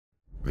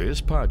This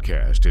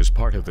podcast is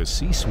part of the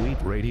C-Suite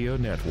Radio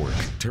Network,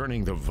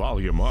 turning the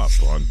volume up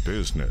on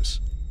business.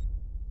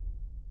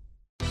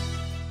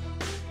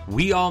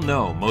 We all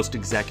know most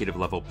executive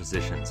level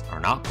positions are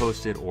not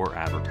posted or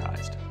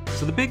advertised.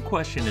 So the big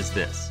question is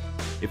this: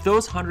 if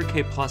those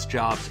 100K plus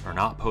jobs are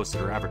not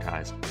posted or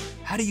advertised,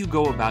 how do you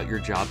go about your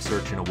job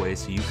search in a way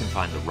so you can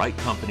find the right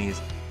companies,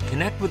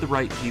 connect with the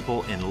right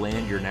people, and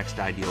land your next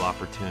ideal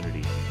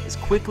opportunity as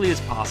quickly as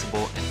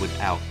possible and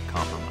without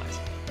compromise?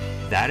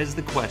 That is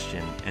the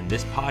question, and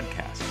this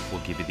podcast will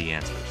give you the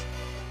answers.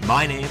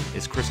 My name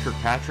is Chris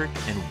Kirkpatrick,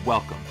 and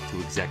welcome to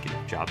Executive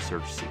Job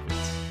Search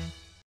Secrets.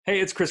 Hey,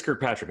 it's Chris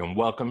Kirkpatrick, and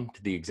welcome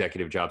to the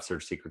Executive Job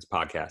Search Secrets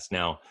podcast.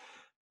 Now,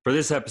 for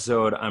this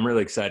episode, I'm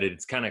really excited.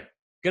 It's going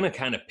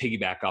to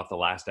piggyback off the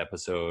last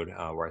episode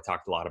where I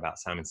talked a lot about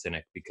Simon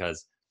Sinek,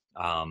 because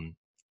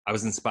I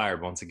was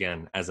inspired once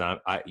again. As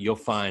you'll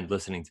find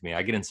listening to me,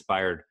 I get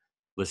inspired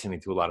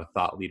listening to a lot of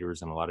thought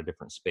leaders in a lot of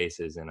different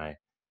spaces, and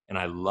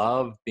I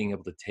love being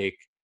able to take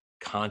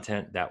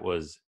content that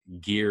was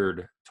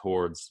geared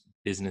towards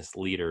business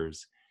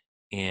leaders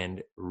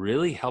and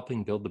really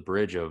helping build the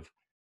bridge of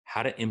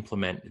how to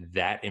implement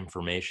that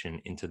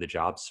information into the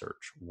job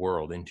search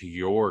world, into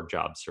your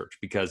job search.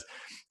 Because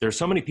there's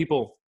so many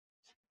people,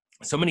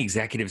 so many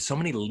executives, so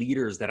many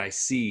leaders that I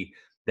see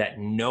that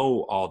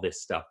know all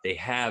this stuff. They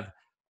have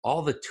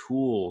all the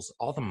tools,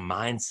 all the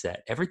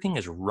mindset, everything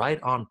is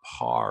right on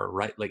par,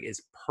 right? Like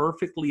it's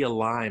perfectly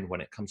aligned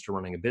when it comes to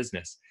running a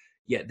business.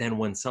 Yet then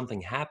when something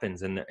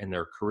happens and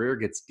their career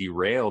gets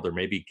derailed or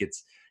maybe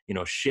gets,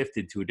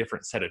 shifted to a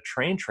different set of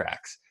train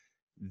tracks,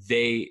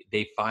 they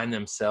find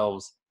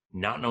themselves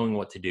not knowing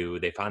what to do.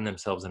 They find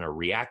themselves in a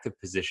reactive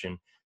position.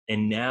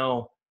 And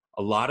now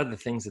a lot of the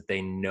things that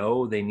they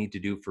know they need to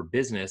do for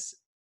business,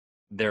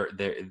 they're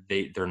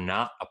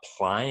not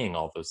applying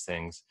all those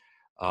things,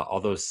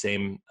 all those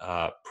same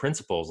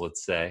principles,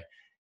 let's say,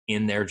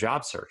 in their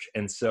job search.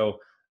 And so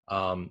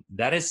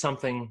that is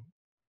something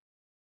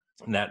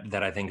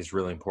that I think is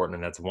really important.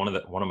 And that's one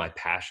of my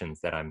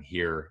passions that I'm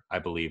here, I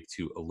believe,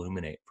 to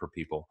illuminate for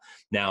people.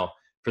 Now,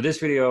 for this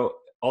video,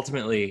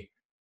 ultimately,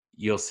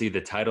 you'll see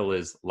the title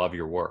is Love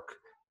Your Work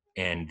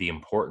and the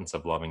importance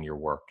of loving your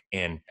work.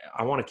 And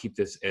I want to keep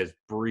this as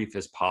brief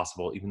as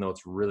possible, even though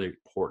it's really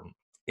important,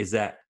 is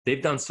that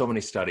they've done so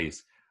many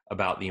studies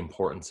about the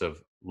importance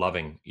of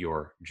loving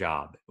your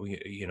job.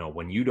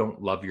 When you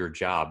don't love your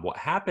job, what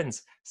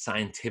happens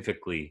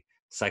scientifically,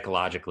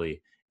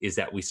 psychologically, is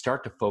that we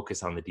start to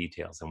focus on the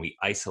details and we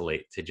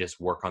isolate to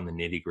just work on the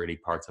nitty-gritty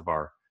parts of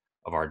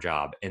our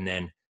job. And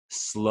then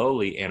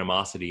slowly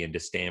animosity and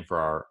disdain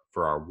for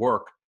our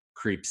work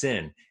creeps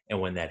in.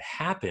 And when that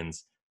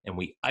happens and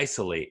we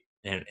isolate,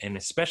 and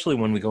especially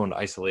when we go into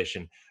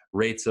isolation,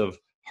 rates of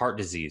heart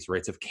disease,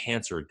 rates of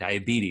cancer,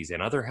 diabetes,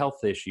 and other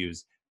health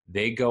issues,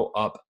 they go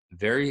up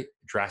very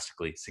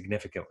drastically,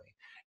 significantly.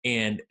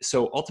 And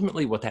so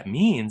ultimately what that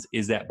means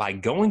is that by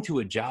going to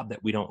a job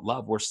that we don't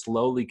love, we're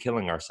slowly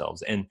killing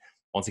ourselves. And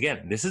once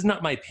again, this is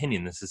not my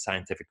opinion, this is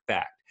scientific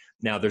fact.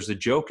 Now, there's a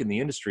joke in the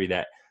industry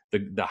that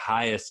the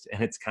highest,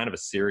 and it's kind of a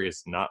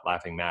serious, not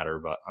laughing matter,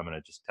 but I'm going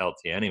to just tell it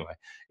to you anyway,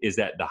 is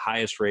that the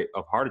highest rate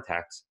of heart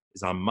attacks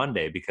is on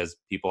Monday, because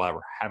people are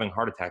having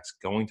heart attacks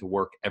going to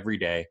work every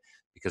day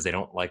because they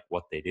don't like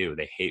what they do.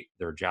 They hate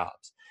their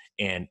jobs.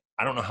 And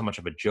I don't know how much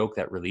of a joke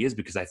that really is,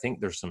 because I think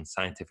there's some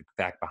scientific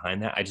fact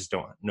behind that. I just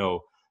don't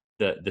know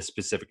the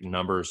specific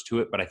numbers to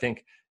it, but I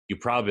think you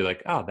probably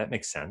like, oh, that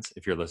makes sense.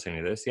 If you're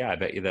listening to this, yeah, I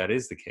bet you that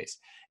is the case.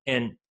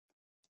 And,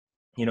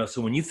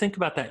 so when you think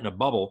about that in a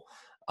bubble,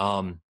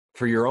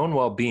 for your own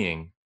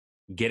well-being,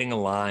 getting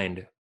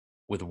aligned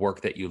with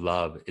work that you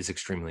love is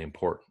extremely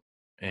important,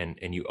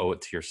 and you owe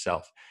it to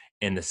yourself.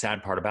 And the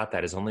sad part about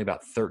that is only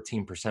about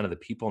 13% of the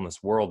people in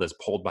this world, as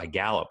polled by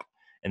Gallup,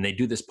 and they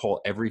do this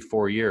poll every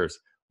 4 years,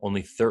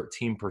 only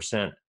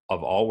 13%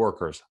 of all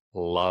workers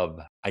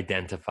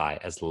identify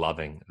as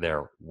loving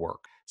their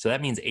work. So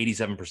that means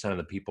 87% of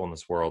the people in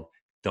this world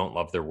don't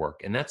love their work.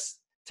 And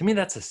to me,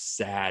 that's a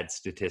sad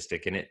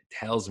statistic. And it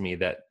tells me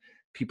that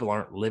people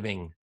aren't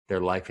living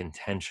their life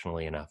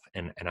intentionally enough.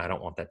 And I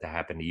don't want that to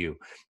happen to you.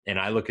 And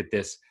I look at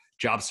this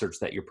job search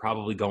that you're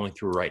probably going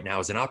through right now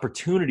as an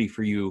opportunity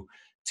for you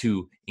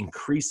to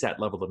increase that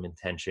level of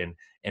intention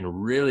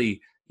and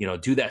really,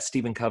 do that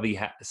Stephen Covey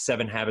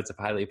 7 Habits of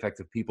Highly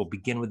Effective People,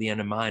 begin with the end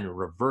in mind, and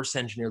reverse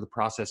engineer the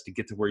process to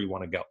get to where you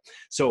want to go.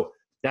 So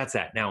that's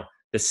that. Now,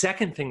 the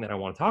second thing that I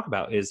want to talk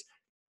about is,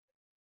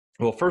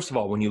 well, first of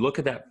all, when you look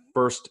at that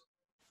first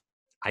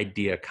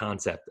idea,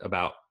 concept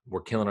about we're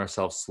killing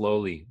ourselves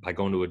slowly by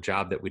going to a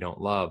job that we don't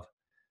love,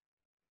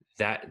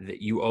 that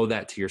you owe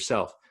that to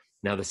yourself.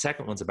 Now, the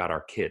second one's about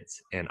our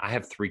kids. And I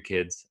have 3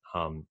 kids.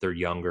 They're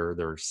younger.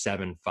 They're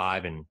 7,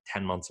 5, and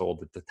 10 months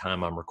old at the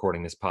time I'm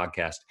recording this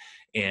podcast.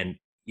 And,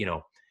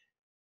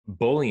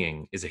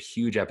 bullying is a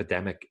huge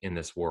epidemic in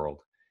this world.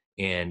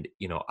 And,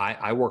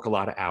 I work a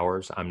lot of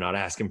hours. I'm not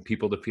asking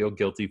people to feel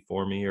guilty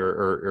for me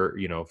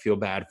or feel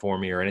bad for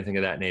me or anything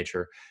of that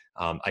nature.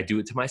 I do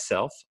it to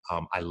myself.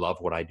 I love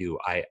what I do.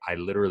 I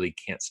literally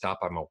can't stop.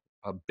 I'm a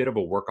a bit of a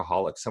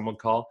workaholic, some would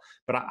call,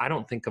 but I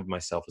don't think of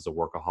myself as a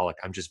workaholic.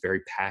 I'm just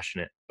very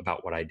passionate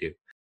about what I do.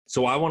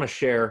 So I want to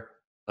share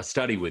a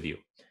study with you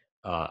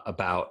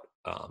about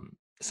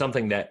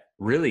something that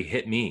really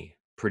hit me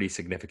pretty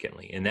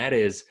significantly. And that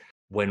is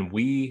when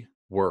we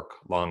work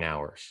long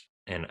hours.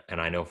 And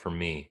I know for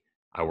me,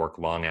 I work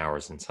long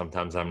hours, and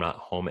sometimes I'm not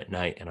home at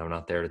night and I'm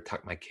not there to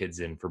tuck my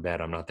kids in for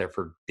bed. I'm not there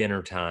for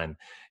dinner time.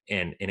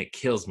 And it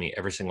kills me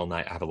every single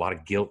night. I have a lot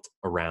of guilt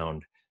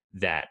around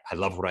that. I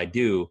love what I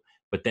do,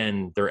 but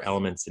then there are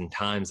elements and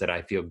times that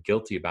I feel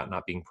guilty about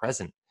not being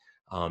present.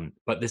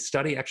 But this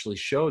study actually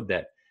showed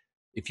that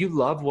if you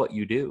love what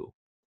you do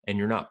and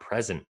you're not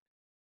present,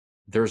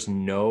 there's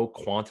no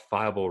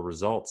quantifiable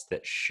results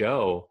that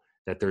show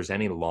that there's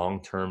any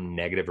long-term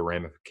negative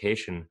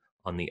ramification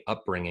on the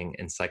upbringing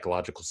and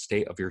psychological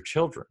state of your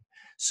children.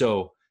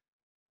 So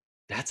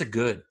that's a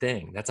good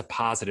thing. That's a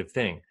positive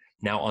thing.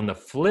 Now, on the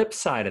flip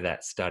side of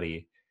that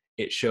study,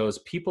 it shows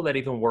people that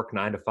even work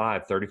 9 to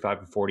 5, 35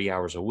 to 40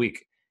 hours a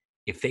week,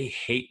 if they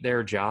hate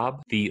their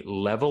job, the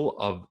level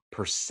of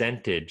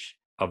percentage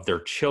of their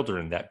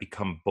children that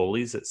become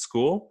bullies at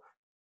school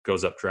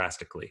goes up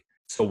drastically.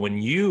 So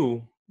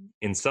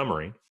in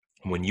summary,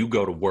 when you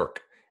go to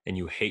work and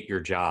you hate your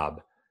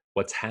job,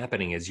 what's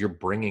happening is you're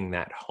bringing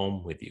that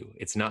home with you.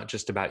 It's not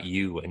just about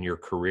you and your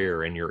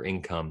career and your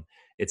income.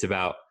 It's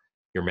about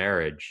your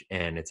marriage,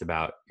 and it's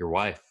about your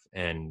wife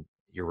and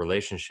your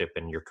relationship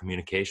and your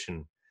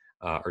communication,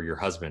 or your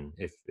husband,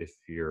 if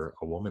you're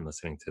a woman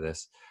listening to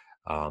this.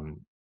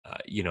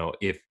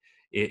 If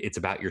it's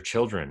about your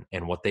children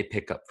and what they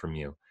pick up from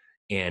you,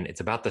 and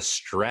it's about the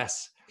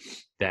stress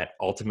that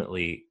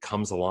ultimately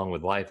comes along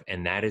with life,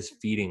 and that is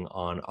feeding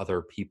on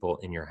other people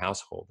in your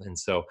household. And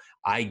so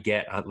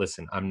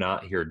listen, I'm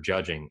not here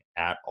judging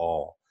at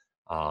all,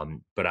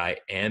 but I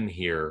am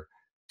here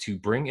to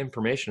bring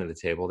information to the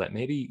table that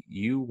maybe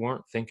you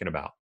weren't thinking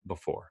about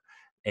before.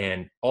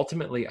 And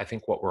ultimately, I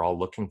think what we're all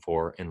looking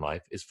for in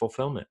life is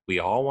fulfillment. We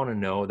all want to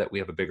know that we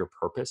have a bigger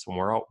purpose, and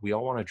we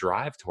all want to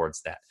drive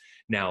towards that.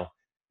 Now,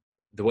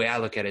 the way I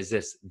look at it is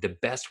this: the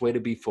best way to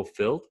be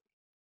fulfilled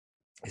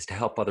is to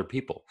help other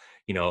people.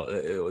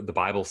 The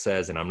Bible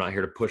says, and I'm not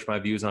here to push my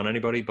views on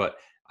anybody, but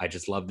I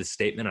just love this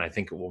statement, and I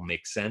think it will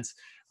make sense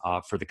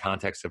for the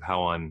context of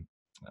how I'm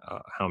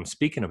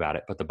speaking about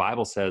it. But the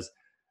Bible says,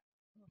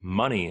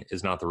 money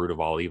is not the root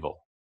of all evil,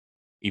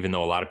 even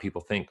though a lot of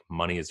people think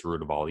money is the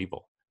root of all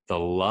evil. The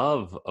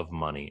love of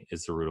money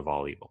is the root of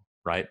all evil,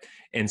 right?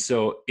 And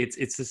so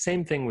it's the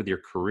same thing with your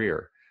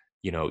career.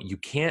 You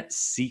can't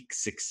seek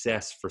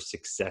success for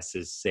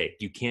success's sake.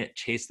 You can't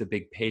chase the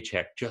big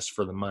paycheck just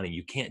for the money.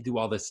 You can't do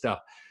all this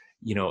stuff.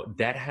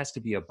 That has to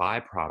be a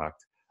byproduct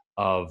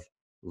of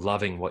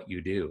loving what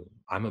you do.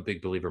 I'm a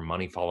big believer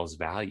money follows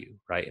value,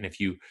 right? And if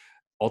you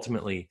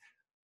ultimately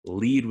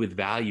lead with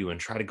value and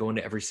try to go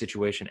into every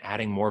situation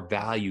adding more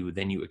value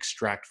than you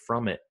extract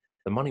from it,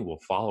 the money will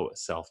follow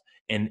itself,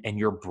 and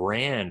your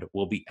brand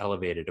will be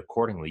elevated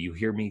accordingly. You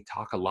hear me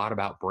talk a lot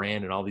about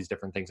brand and all these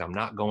different things. I'm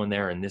not going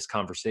there in this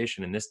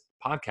conversation, in this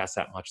podcast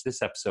that much,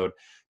 this episode,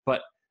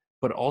 but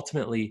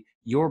ultimately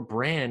your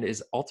brand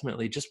is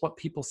ultimately just what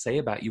people say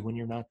about you when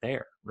you're not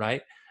there,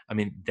 right? I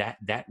mean,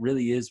 that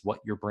really is what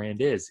your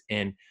brand is.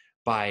 And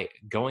by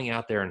going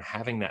out there and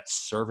having that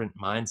servant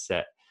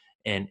mindset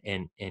and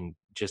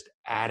just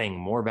adding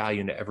more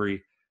value into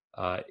every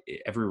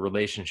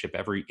relationship,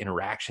 every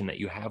interaction that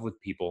you have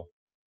with people,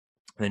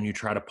 and then you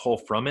try to pull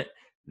from it,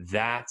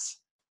 that's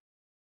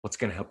what's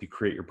going to help you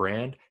create your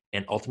brand.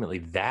 And ultimately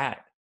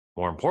that,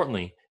 more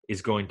importantly,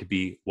 is going to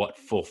be what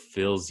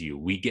fulfills you.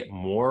 We get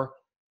more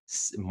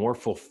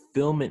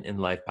fulfillment in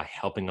life by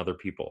helping other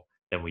people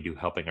than we do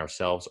helping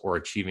ourselves or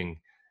achieving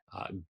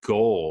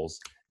goals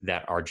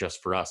that are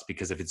just for us.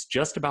 Because if it's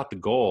just about the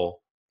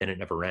goal, then it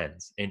never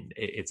ends. And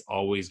it's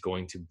always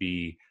going to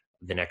be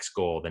the next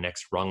goal, the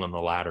next rung on the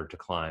ladder to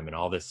climb, and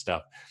all this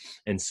stuff.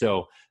 And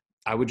so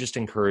I would just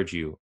encourage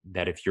you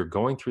that if you're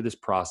going through this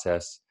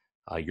process,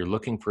 you're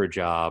looking for a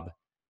job,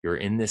 you're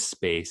in this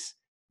space,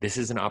 this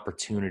is an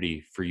opportunity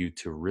for you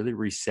to really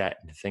reset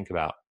and think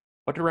about,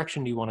 what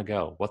direction do you want to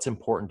go? What's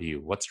important to you?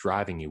 What's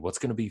driving you? What's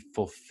going to be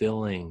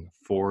fulfilling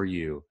for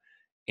you?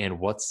 And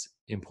what's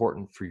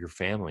important for your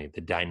family?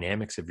 The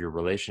dynamics of your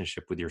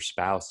relationship with your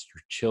spouse,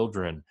 your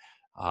children.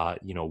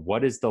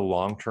 What is the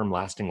long-term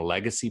lasting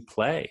legacy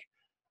play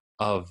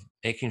of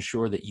making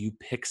sure that you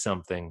pick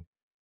something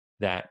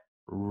that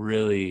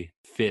really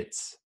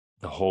fits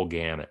the whole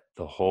gamut,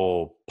 the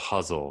whole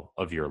puzzle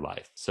of your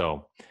life?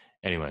 So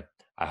anyway,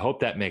 I hope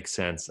that makes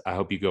sense. I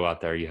hope you go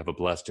out there, you have a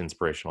blessed,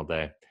 inspirational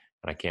day,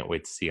 and I can't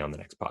wait to see you on the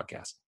next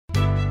podcast.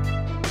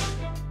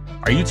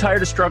 Are you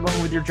tired of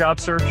struggling with your job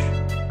search?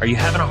 Are you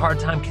having a hard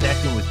time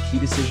connecting with key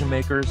decision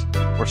makers,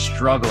 or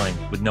struggling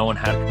with knowing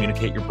how to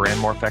communicate your brand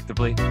more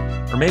effectively?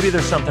 Or maybe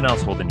there's something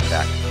else holding you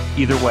back.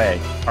 Either way,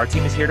 our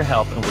team is here to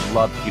help and would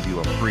love to give you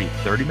a free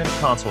 30-minute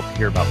consult to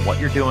hear about what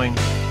you're doing,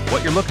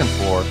 what you're looking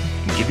for,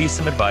 and give you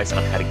some advice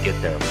on how to get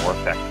there more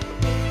effectively.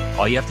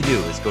 All you have to do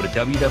is go to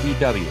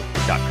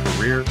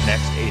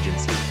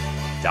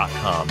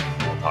www.careernextagency.com,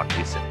 and we'll talk to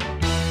you soon.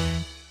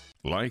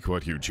 Like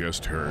what you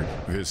just heard?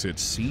 Visit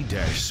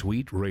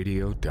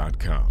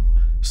c-suiteradio.com.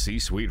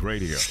 C-Suite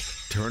Radio,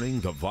 turning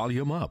the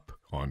volume up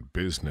on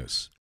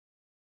business.